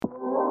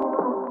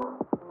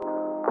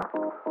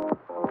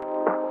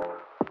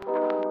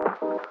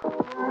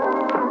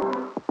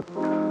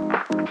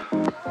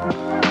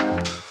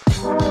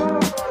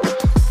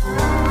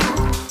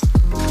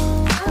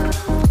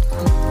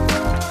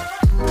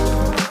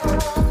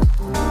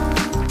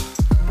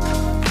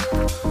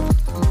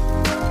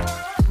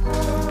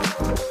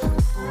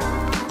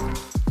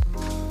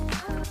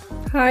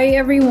Hi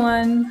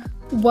everyone!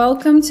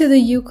 Welcome to the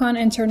UConn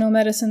Internal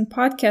Medicine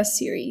podcast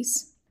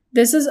series.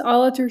 This is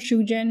Ala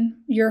Turchudjan,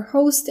 your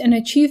host and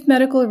a chief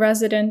medical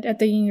resident at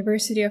the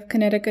University of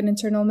Connecticut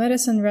Internal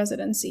Medicine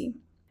residency.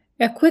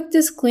 A quick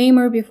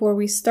disclaimer before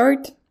we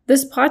start.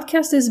 This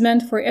podcast is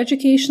meant for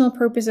educational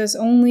purposes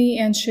only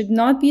and should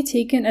not be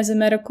taken as a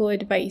medical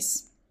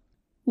advice.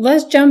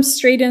 Let's jump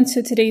straight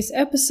into today's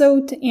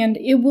episode, and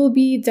it will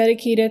be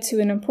dedicated to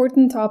an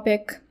important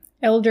topic,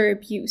 elder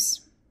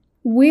abuse.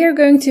 We are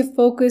going to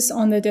focus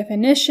on the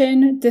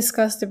definition,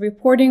 discuss the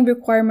reporting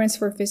requirements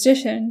for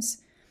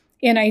physicians,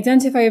 and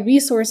identify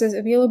resources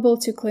available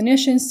to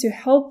clinicians to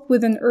help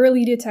with an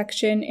early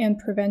detection and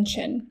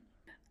prevention.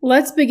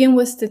 Let's begin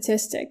with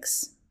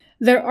statistics.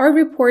 There are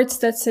reports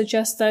that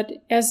suggest that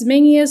as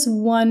many as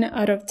 1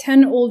 out of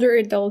 10 older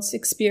adults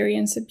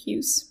experience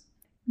abuse.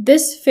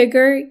 This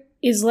figure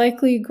is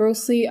likely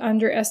grossly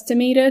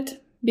underestimated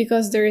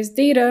because there is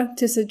data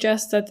to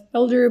suggest that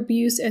elder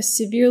abuse is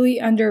severely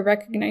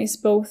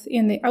under-recognized both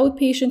in the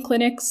outpatient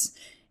clinics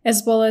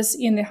as well as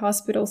in the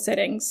hospital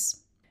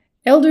settings.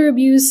 Elder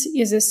abuse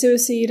is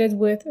associated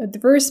with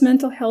adverse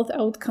mental health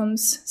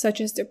outcomes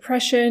such as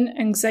depression,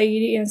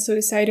 anxiety, and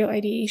suicidal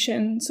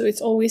ideation, so it's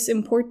always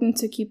important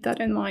to keep that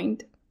in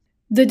mind.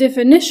 The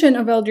definition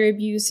of elder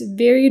abuse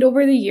varied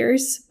over the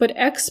years, but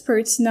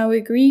experts now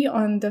agree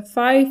on the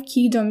 5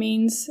 key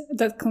domains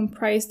that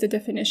comprise the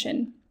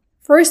definition.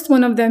 First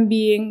one of them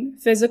being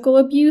physical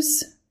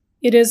abuse.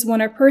 It is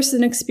when a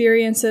person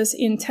experiences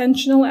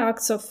intentional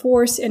acts of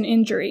force and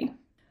injury.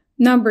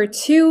 Number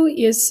 2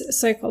 is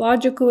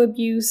psychological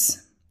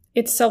abuse.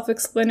 It's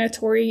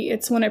self-explanatory.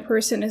 It's when a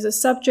person is a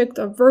subject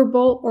of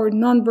verbal or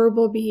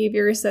nonverbal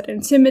behaviors that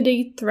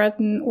intimidate,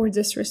 threaten, or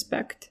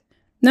disrespect.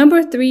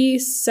 Number 3,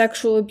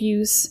 sexual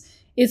abuse.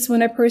 It's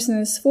when a person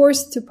is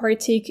forced to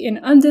partake in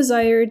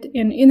undesired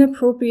and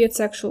inappropriate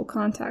sexual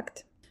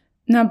contact.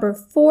 Number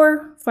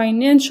 4,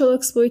 financial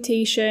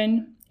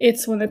exploitation.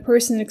 It's when a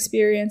person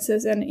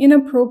experiences an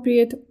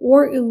inappropriate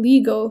or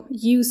illegal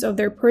use of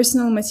their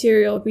personal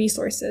material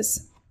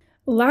resources.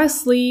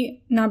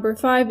 Lastly, number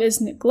 5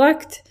 is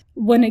neglect,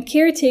 when a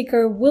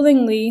caretaker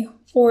willingly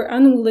or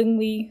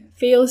unwillingly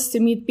fails to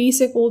meet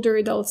basic older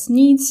adults'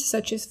 needs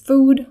such as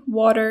food,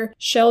 water,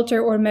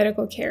 shelter, or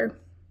medical care.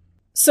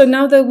 So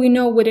now that we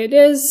know what it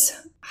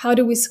is, how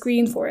do we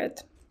screen for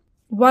it?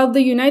 While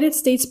the United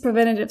States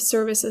Preventative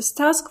Services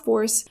Task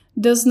Force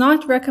does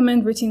not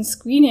recommend routine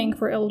screening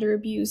for elder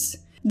abuse,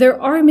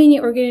 there are many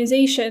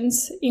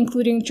organizations,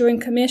 including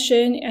Joint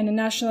Commission and the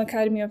National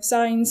Academy of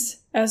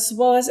Science, as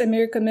well as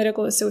American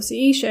Medical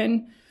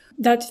Association,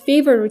 that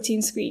favor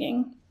routine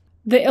screening.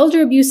 The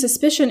Elder Abuse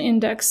Suspicion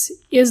Index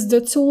is the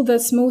tool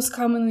that's most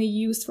commonly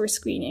used for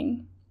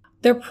screening.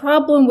 The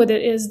problem with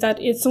it is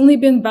that it's only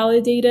been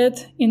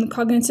validated in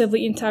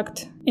cognitively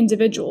intact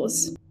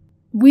individuals.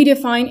 We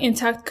define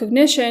intact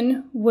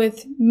cognition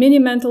with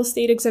mini-mental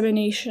state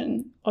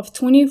examination of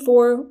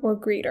 24 or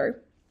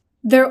greater.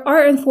 There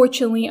are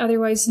unfortunately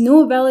otherwise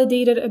no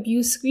validated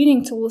abuse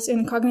screening tools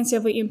in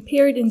cognitively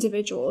impaired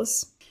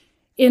individuals.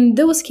 In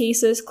those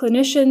cases,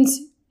 clinicians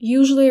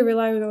usually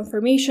rely on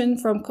information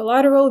from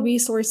collateral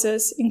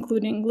resources,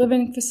 including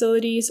living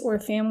facilities or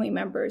family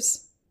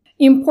members.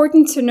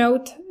 Important to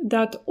note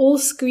that all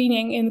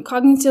screening in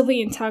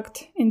cognitively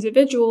intact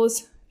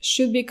individuals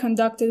should be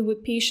conducted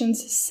with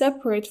patients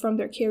separate from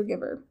their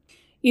caregiver.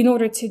 In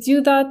order to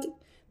do that,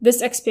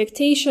 this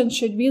expectation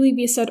should really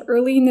be set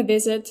early in the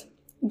visit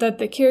that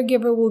the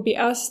caregiver will be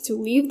asked to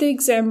leave the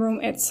exam room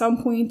at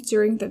some point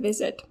during the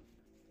visit.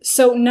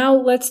 So now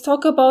let's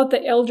talk about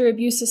the Elder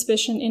Abuse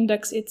Suspicion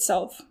Index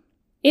itself.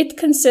 It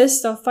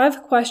consists of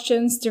 5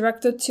 questions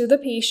directed to the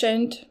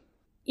patient.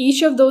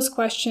 Each of those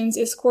questions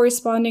is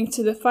corresponding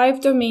to the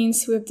 5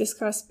 domains we have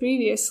discussed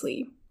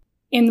previously.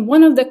 And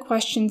one of the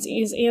questions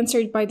is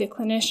answered by the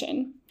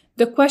clinician.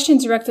 The question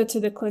directed to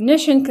the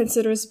clinician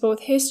considers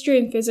both history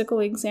and physical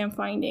exam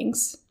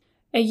findings.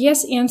 A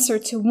yes answer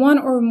to 1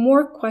 or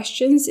more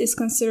questions is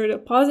considered a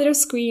positive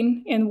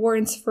screen and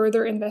warrants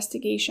further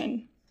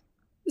investigation.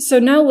 So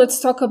now let's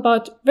talk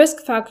about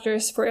risk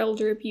factors for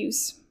elder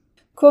abuse.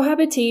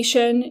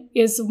 Cohabitation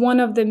is one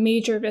of the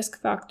major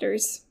risk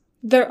factors.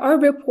 There are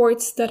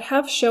reports that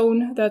have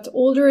shown that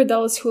older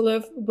adults who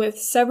live with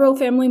several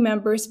family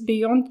members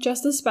beyond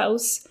just a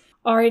spouse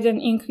are at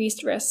an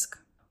increased risk.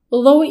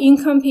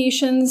 Low-income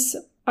patients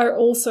are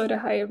also at a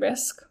higher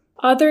risk.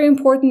 Other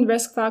important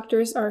risk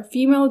factors are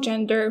female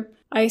gender,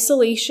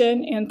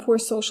 isolation, and poor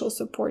social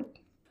support.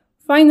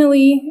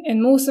 Finally,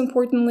 and most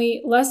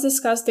importantly, let's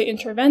discuss the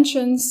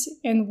interventions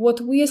and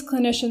what we as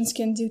clinicians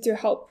can do to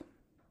help.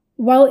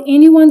 While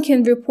anyone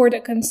can report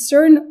a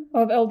concern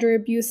of elder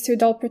abuse to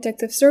Adult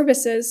Protective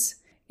Services,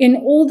 in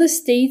all the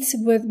states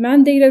with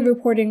mandated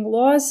reporting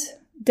laws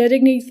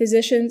designate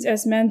physicians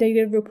as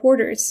mandated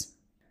reporters.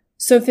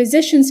 So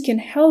physicians can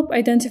help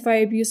identify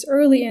abuse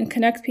early and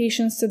connect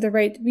patients to the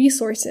right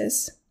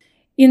resources.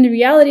 In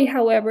reality,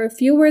 however,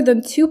 fewer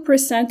than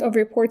 2% of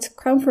reports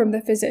come from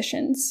the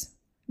physicians.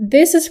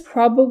 This is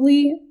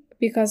probably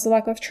because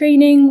lack of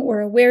training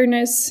or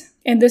awareness,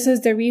 And this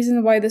is the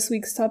reason why this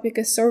week's topic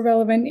is so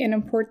relevant and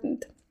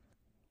important.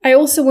 I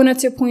also wanted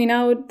to point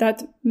out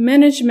that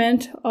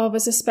management of a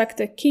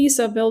suspected case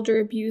of elder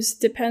abuse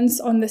depends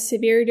on the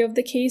severity of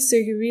the case, so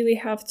you really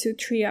have to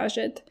triage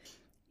it.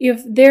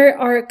 If there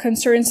are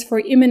concerns for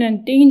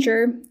imminent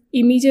danger,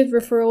 immediate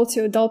referral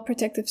to Adult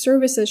Protective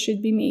Services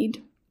should be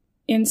made.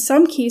 In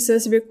some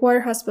cases,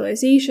 require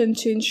hospitalization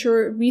to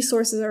ensure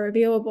resources are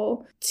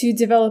available to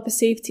develop a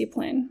safety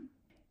plan.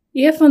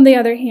 If, on the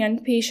other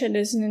hand, patient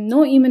is in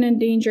no imminent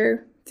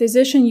danger,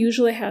 physician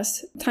usually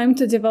has time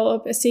to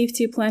develop a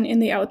safety plan in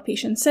the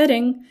outpatient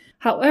setting.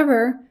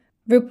 However,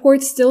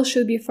 reports still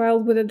should be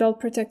filed with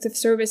Adult Protective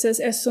Services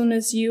as soon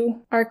as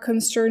you are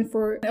concerned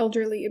for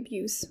elderly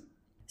abuse.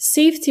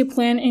 Safety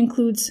plan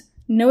includes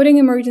noting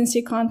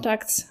emergency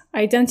contacts,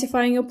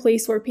 identifying a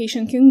place where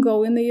patient can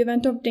go in the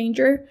event of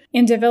danger,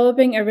 and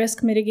developing a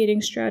risk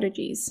mitigating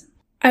strategies.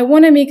 I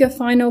want to make a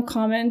final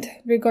comment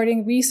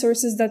regarding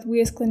resources that we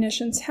as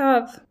clinicians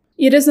have.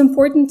 It is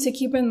important to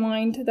keep in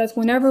mind that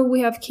whenever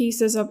we have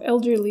cases of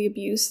elderly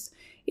abuse,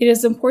 it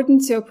is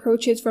important to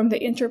approach it from the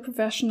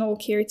interprofessional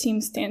care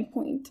team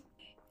standpoint.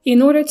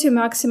 In order to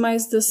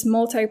maximize this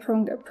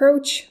multi-pronged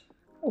approach,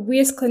 we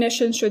as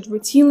clinicians should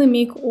routinely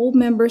make all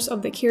members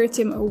of the care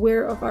team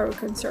aware of our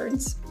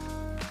concerns.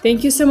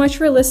 Thank you so much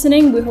for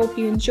listening. We hope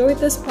you enjoyed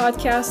this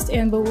podcast,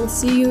 and we will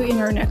see you in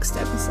our next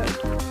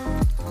episode.